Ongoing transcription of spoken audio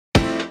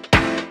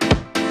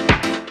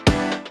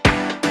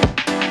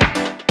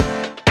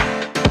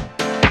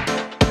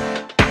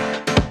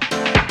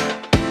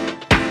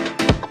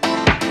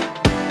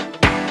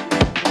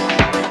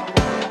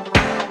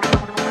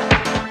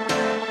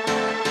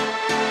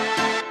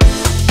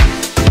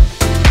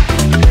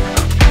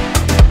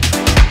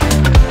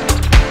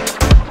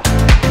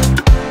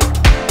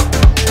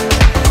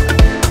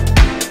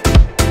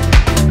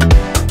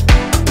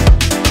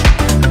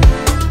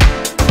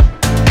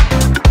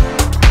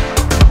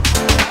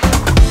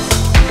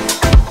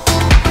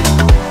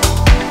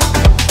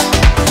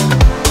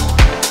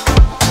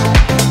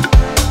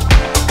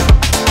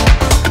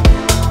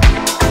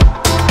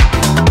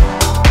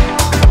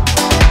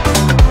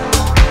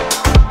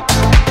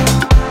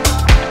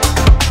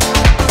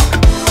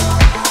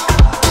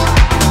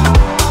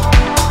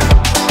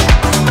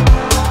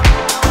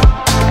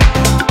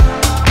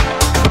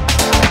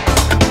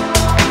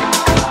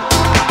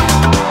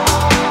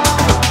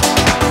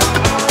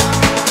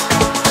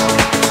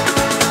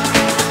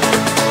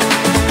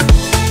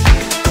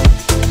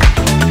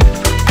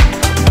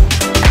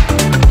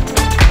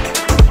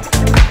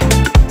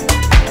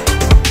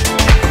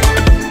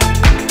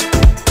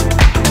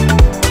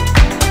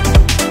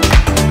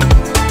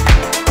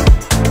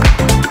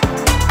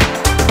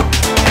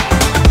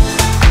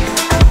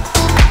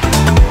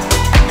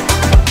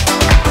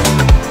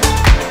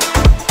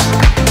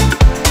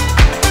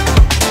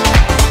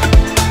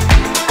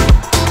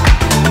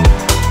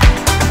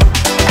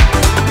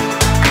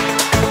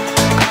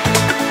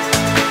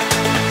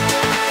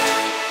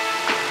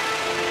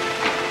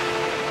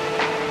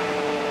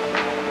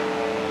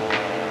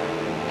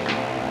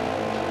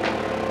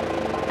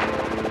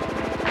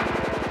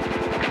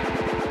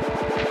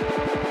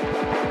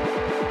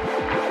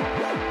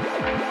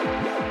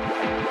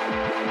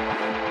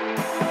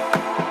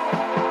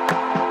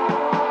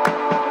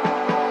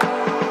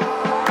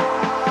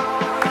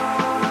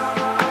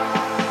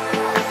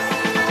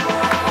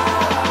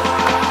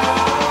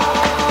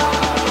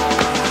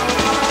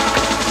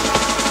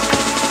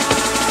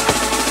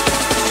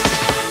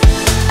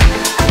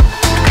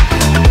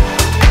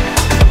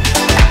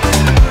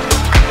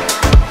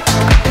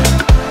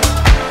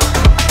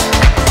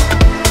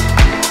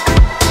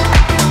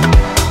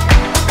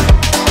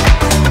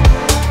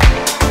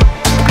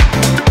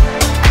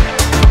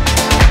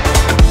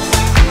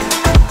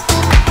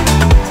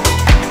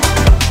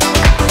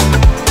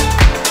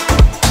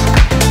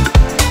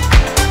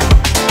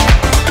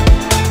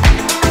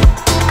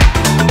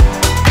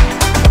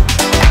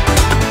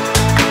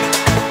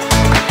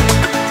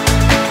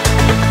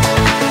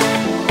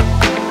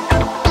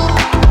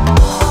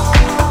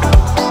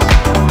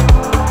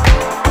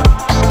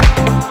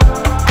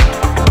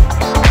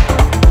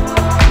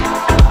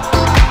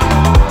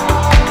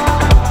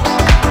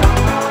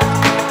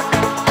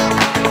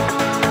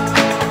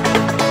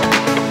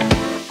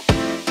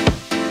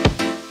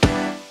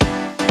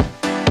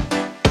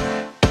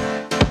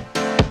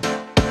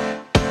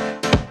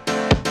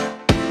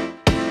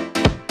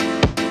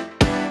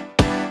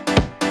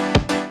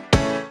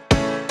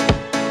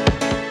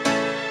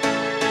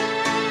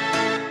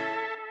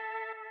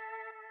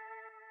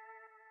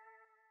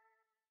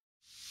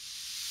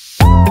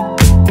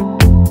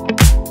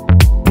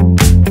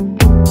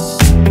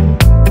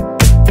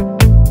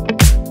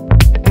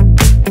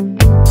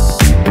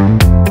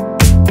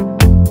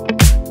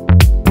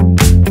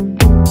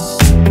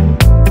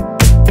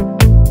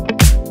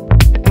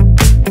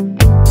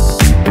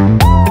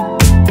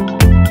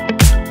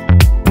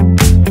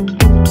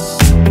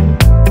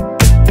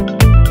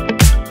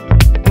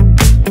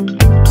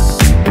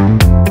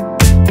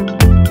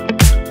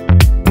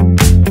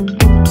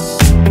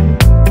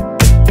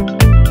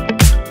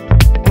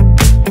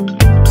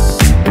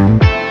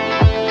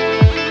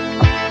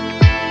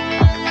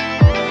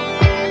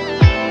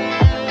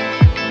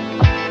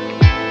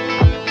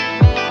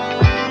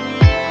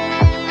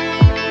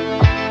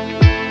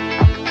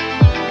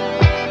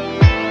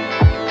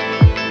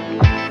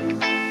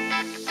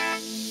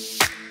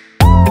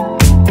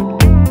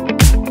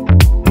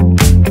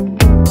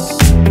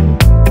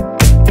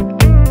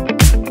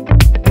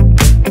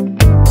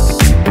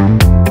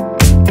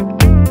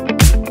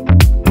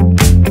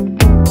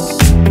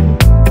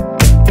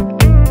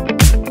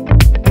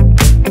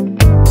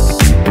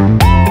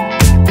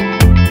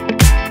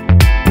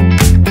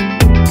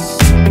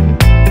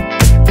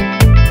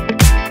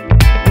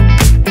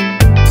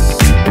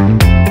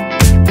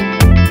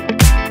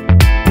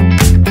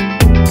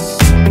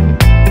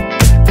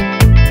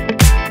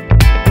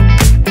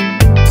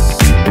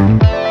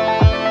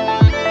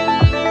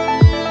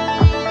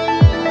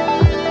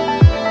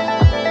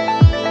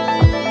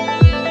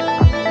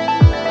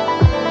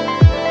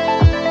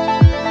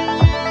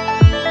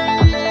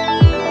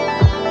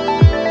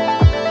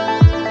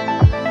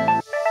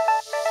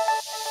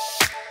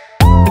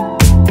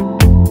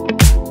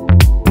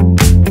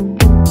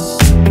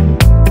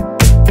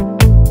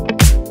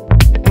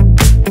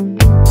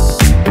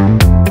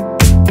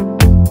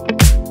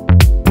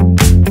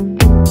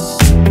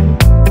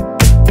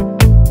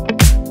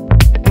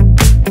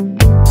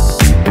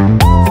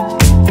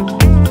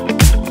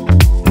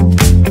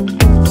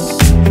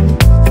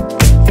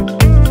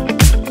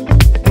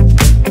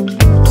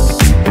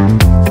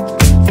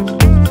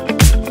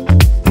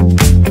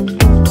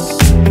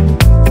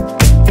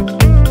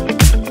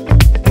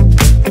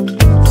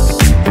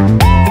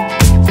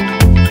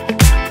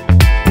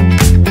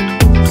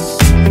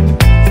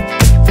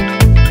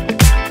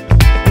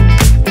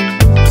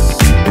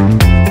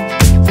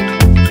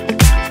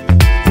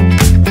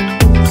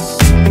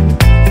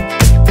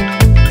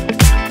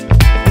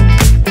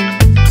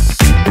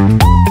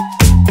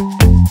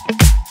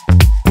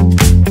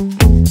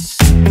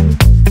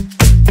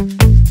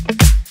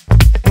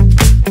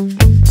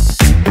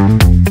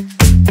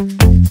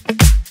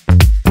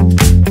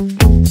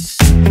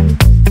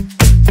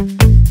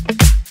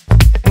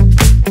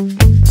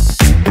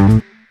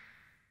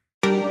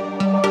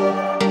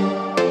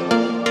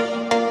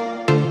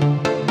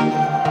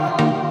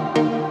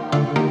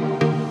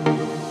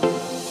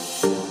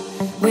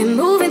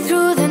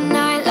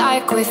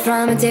like we're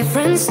from a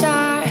different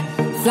star,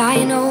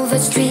 flying over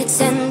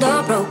streets and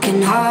our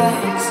broken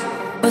hearts.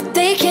 But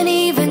they can't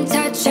even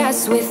touch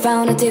us, we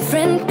found a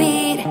different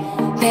beat.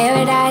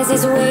 Paradise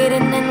is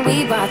waiting and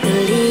we bought the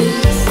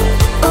leads.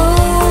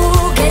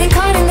 Ooh, getting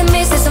caught in the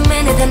mist, there's so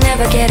many that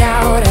never get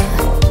out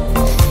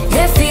of.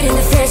 They're feeding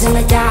the fears and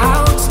the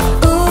doubts.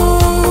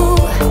 Ooh,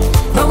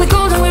 but we're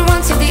golden, we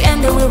run till the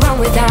end and we run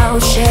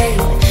without shame.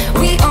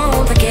 We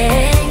own the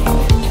game.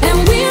 And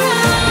we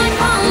ride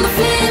on the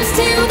flames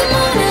till the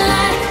morning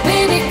light.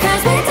 Baby,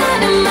 cause we're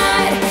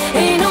dynamite.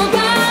 Ain't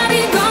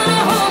nobody gonna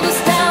hold us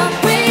down.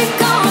 Break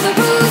all the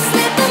rules,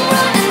 let them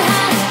run and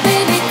hide.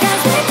 Baby,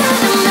 cause we're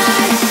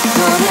dynamite.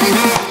 Gonna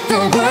let the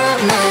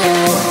world know.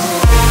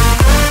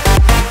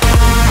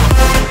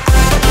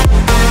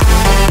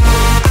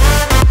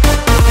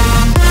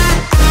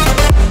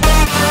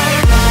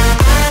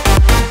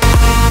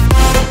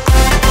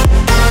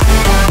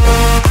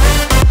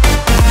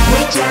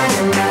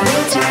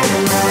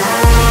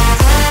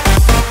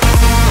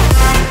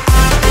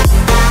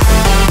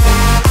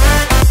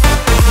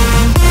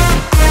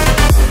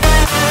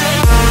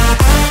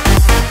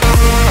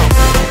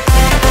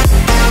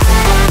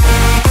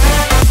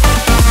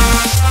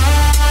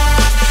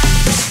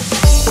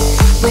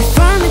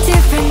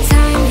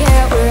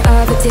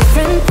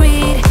 Different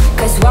breed,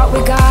 cause what we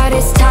got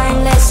is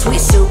timeless, we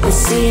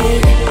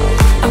supersede.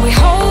 And we're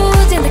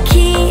holding the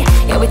key,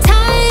 yeah, we're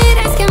tight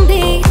as can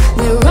be.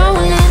 We're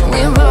rolling,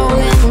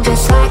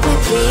 just like we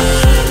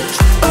please.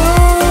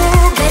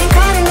 Ooh, getting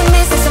caught in the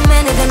mist, there's so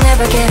many that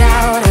never get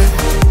out of.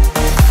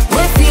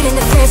 We're feeding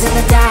the fears and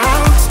the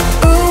doubts.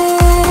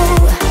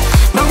 Ooh,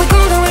 but we're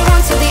golden, we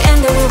run till the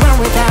end and we run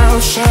without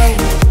shame.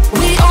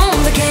 We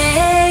own the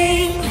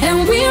game,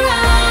 and we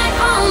ride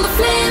on the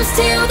flames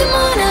till the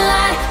morning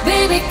light.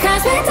 Baby,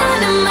 cause we're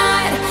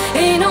dynamite.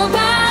 Ain't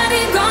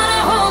nobody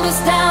gonna hold us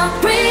down.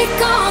 Break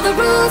all the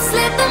rules,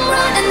 let them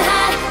run and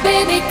hide.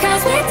 Baby,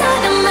 cause we're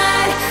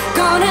dynamite.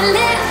 Gonna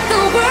let the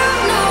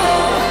world know.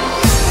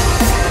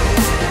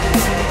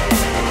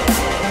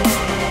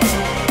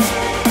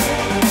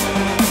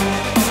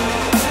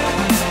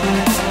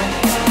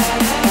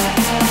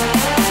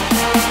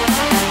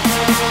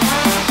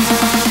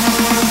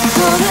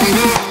 Gonna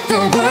let the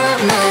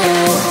world know.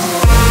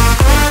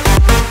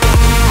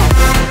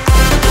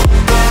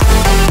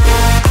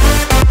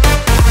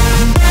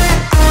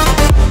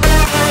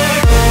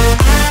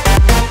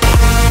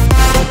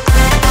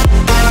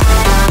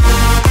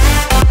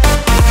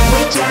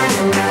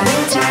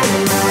 We're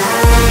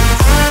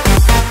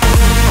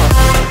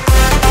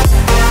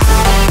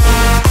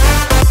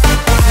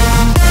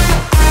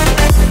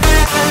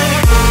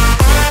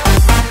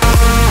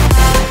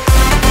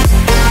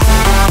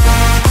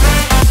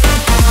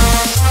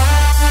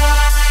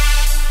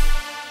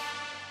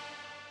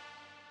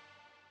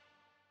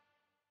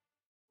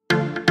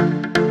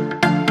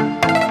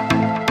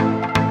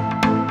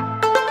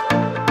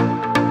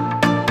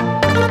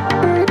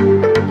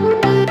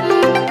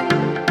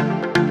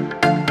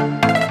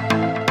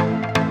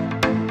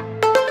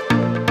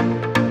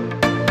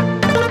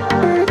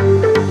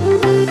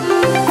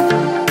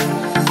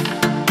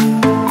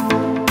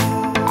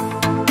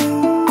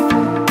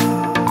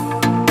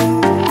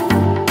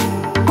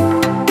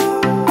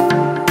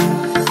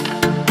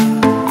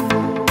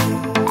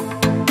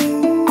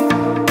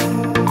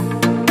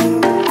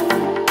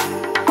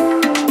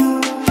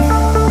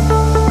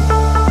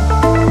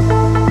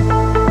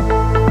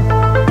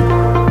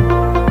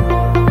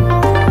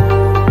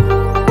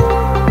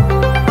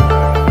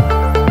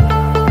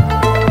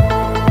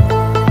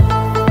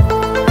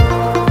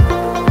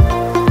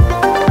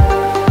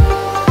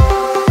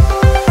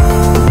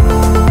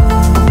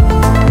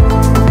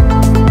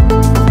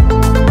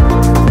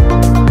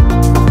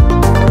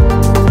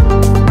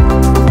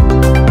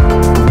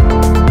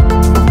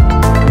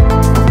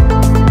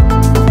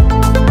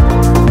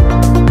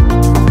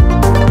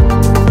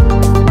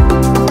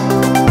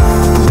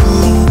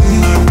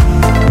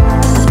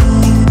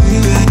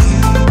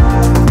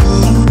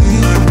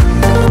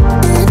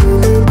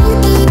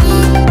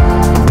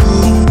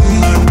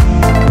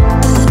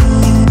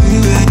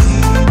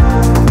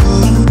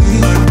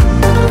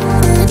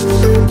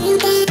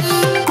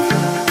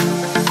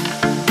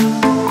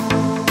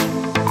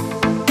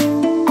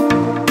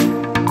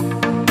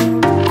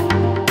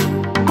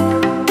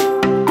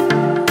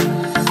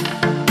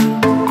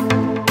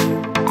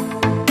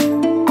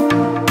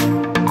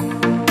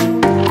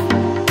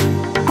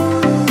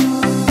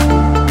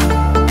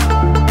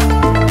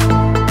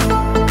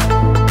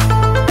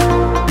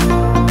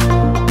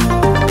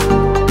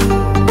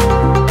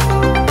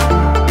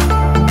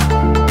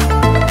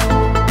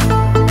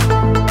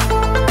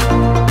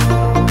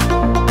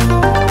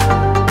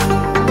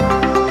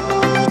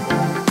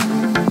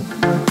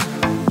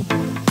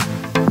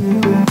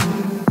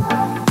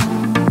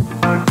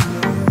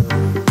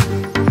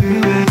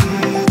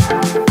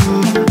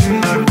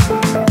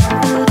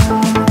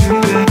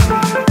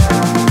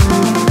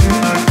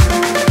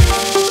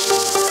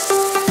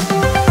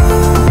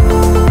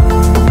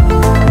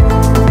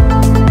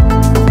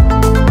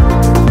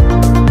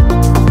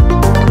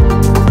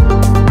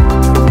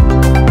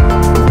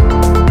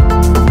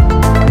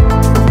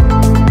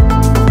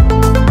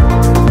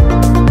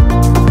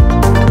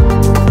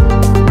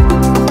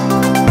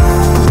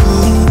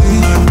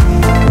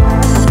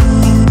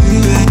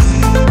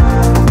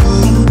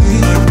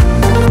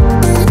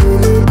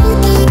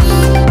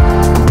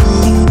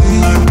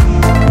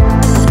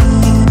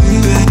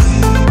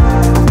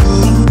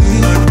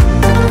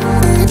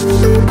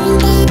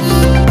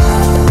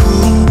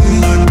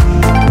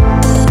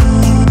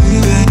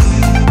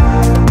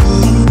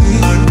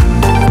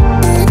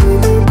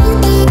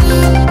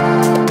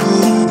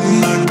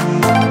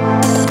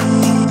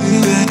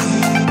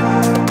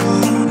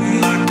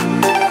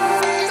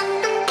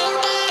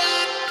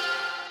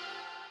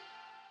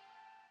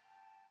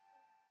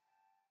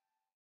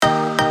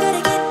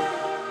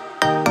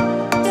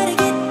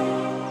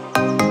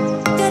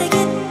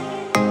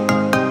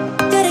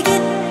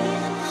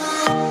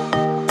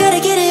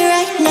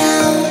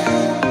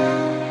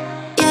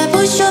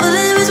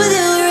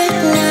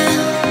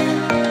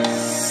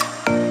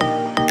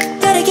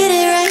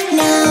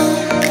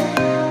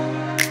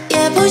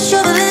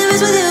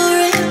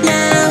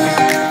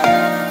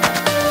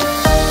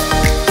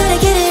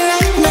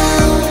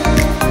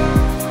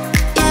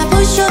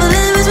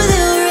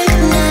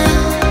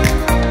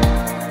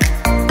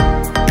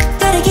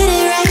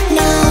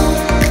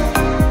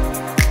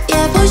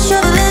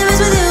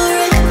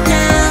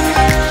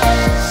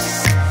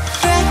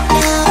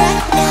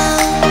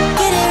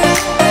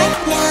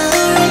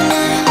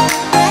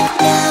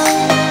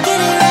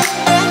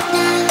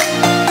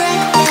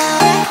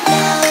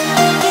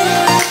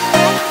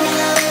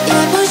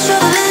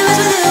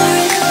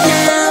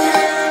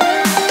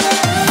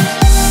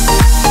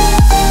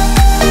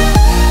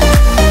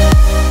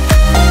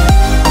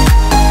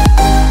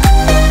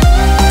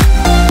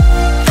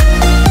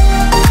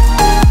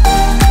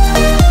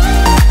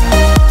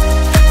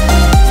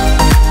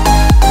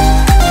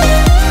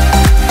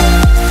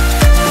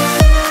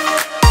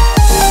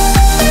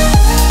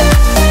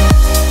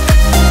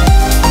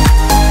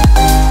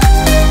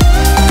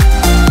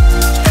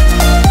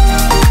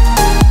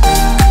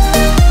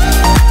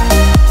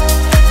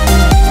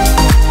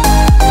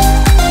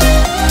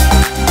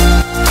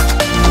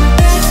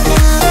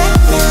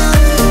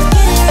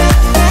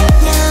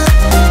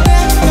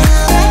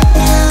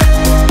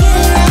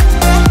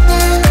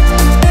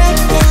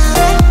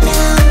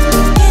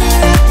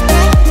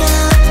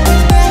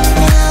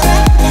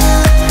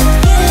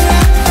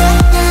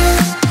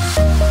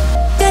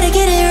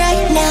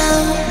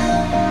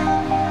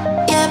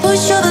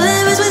push all the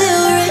limits with you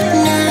right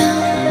now.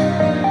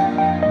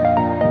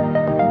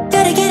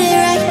 Gotta get it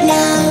right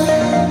now.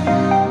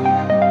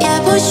 Yeah,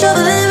 push all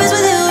the limits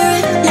with you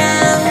right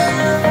now.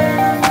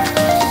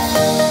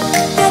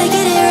 Gotta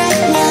get it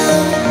right now.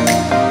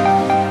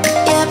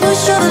 Yeah,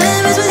 push all the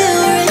limits with you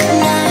right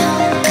now.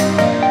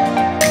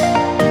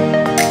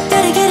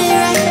 Gotta get it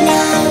right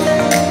now.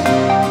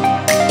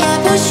 Yeah,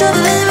 push all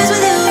the limits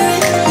with you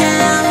right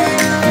now.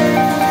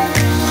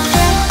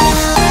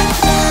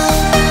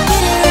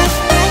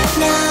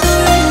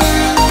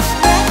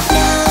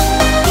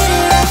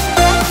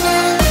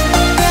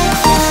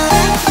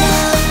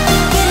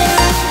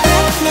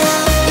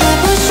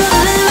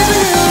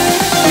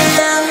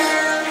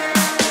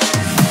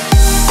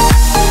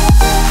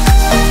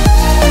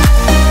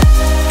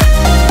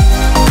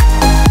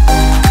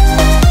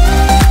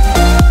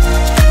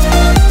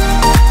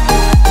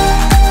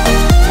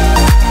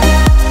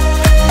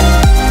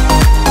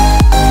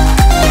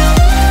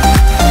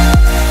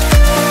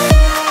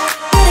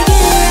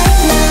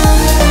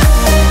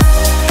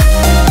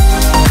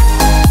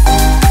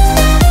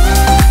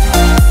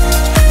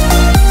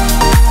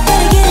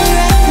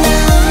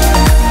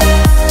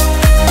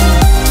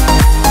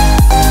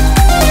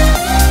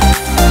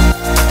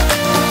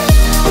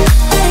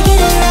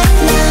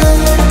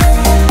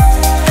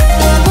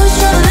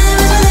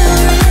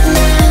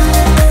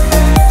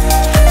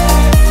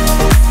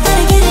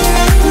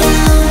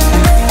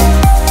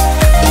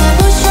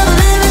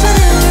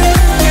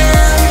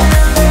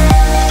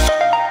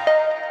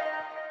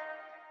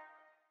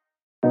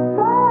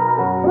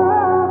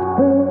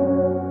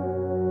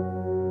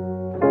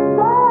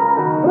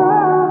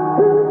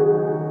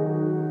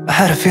 I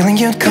had a feeling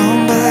you'd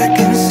come back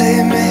and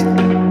save me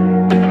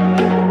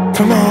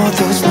from all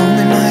those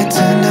lonely nights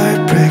and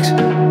heartbreaks.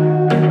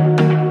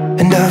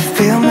 And I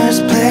feel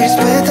misplaced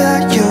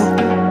without you.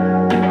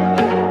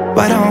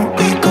 Why don't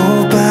we go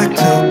back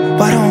to,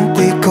 why don't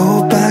we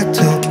go back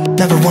to?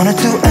 Never wanted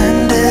to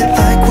end it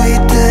like we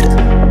did.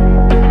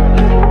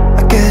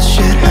 I guess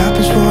shit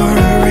happens for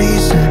a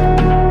reason,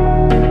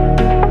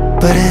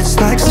 but it's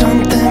like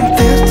something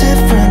feels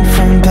different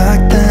from back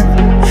then.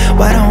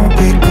 Why don't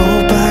we go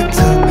back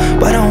to,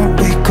 why don't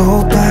we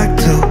go back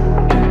to?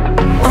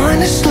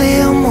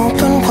 Honestly, I'm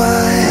open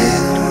wide.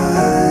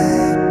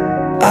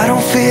 I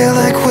don't feel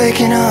like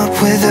waking up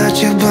without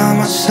you by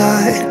my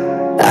side.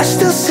 I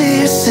still see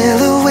your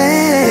silhouette.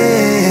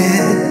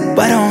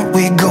 Why don't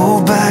we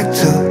go back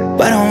to,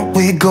 why don't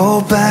we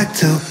go back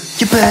to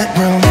your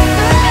bedroom?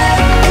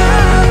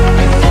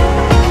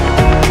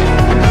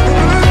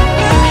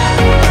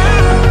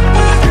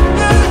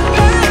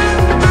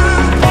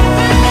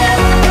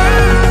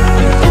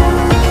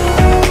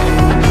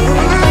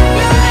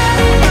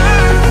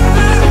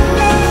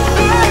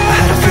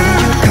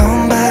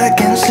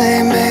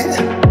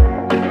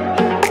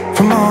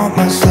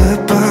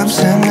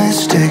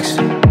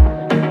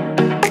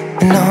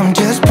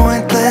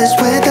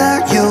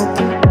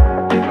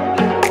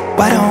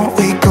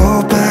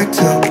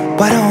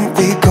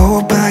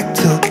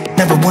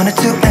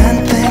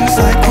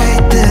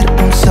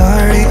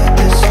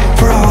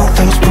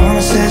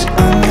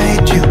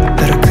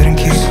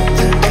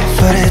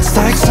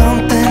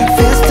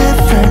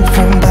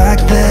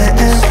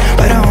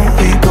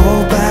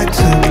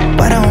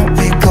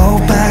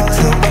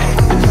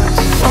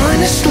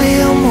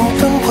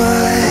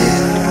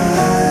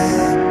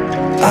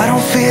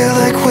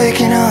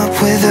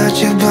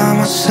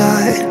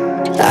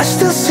 I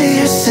still see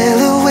your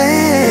silhouette.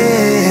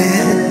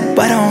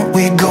 Why don't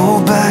we go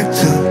back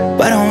to,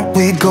 why don't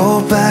we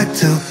go back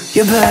to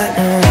your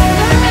bedroom?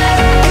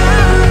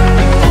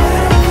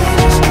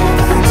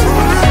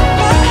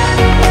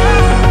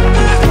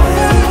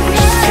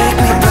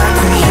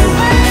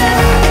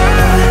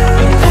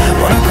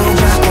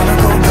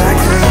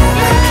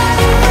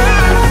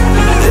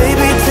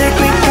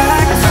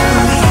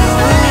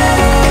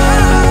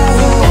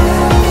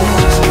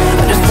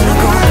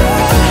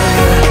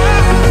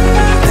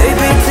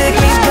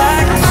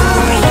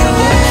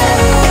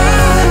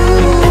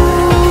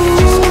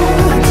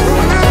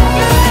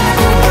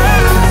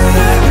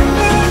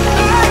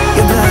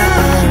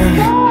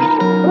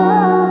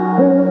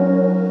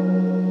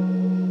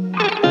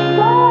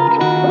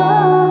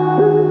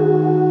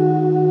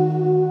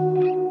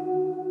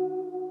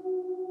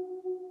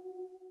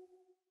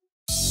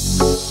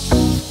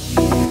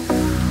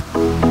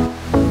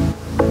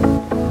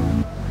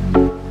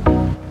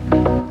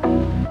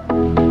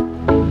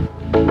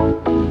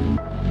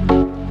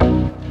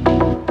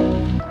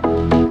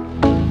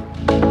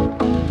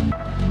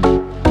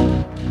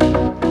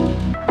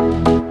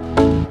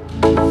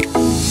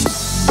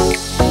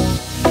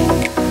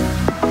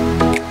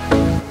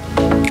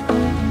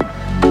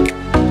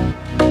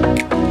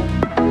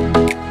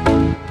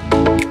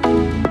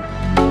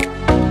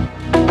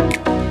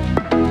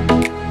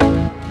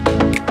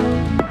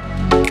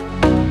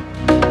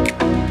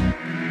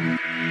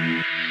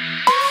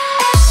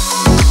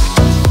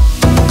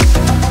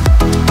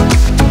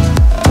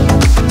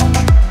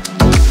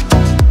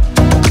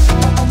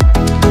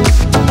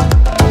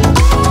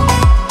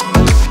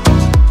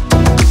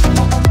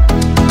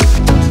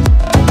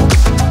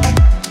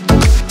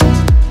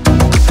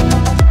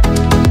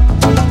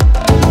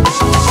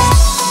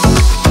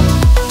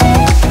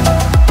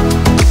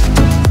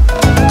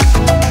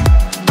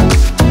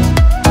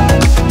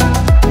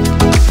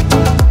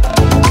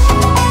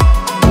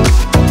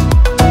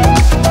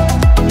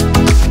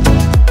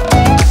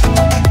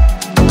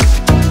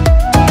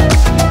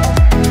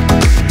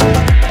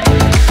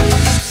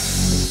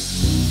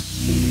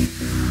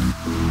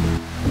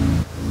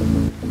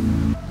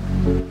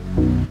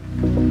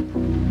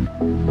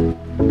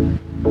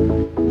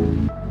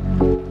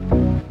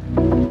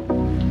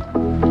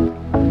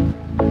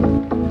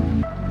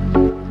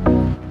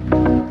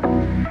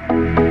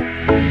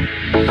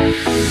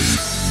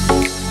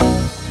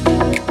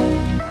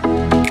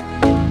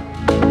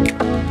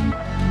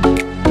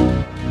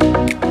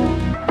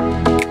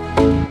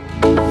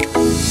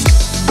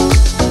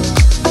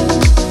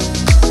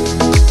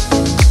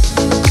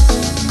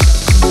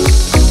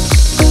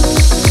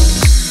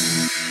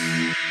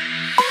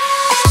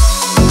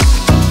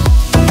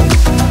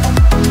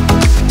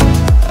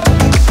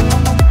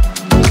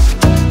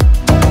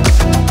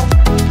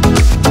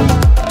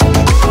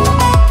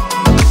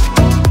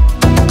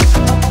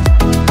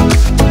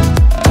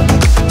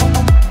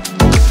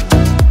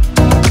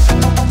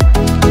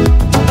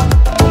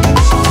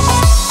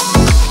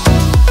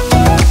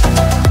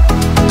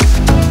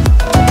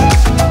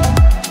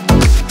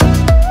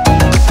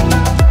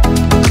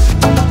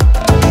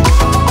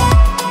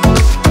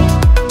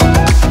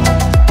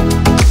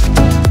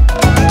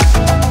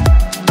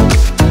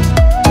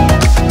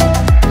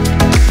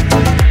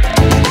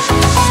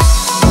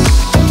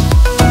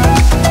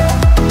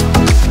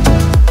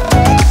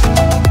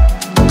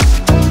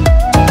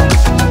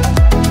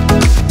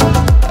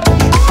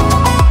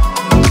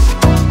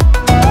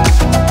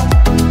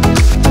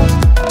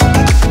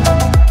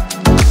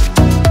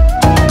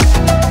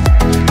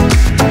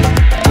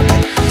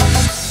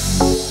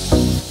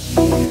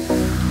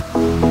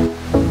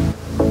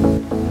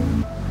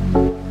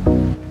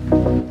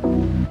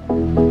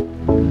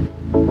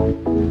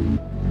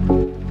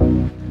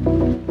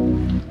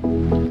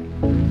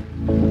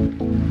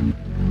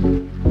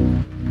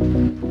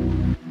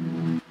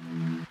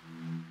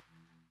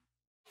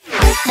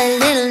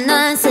 little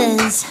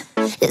nonsense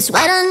is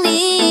what I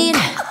need.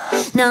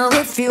 Now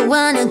if you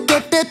wanna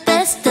get the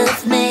best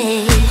of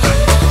me,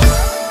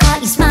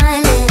 got you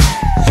smiling,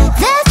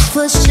 that's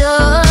for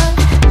sure.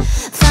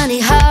 Funny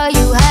how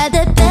you had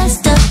the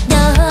best of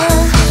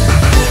love.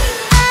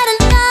 I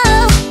don't know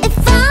if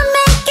I'll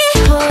make it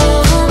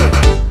home.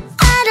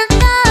 I don't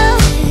know,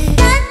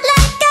 not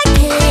like I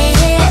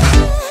care.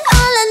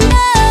 All I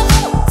know,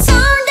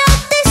 sound of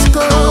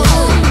disco.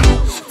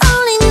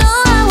 Only know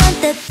I want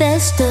the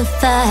best of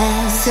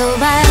us. So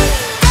I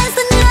dance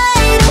the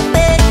night away.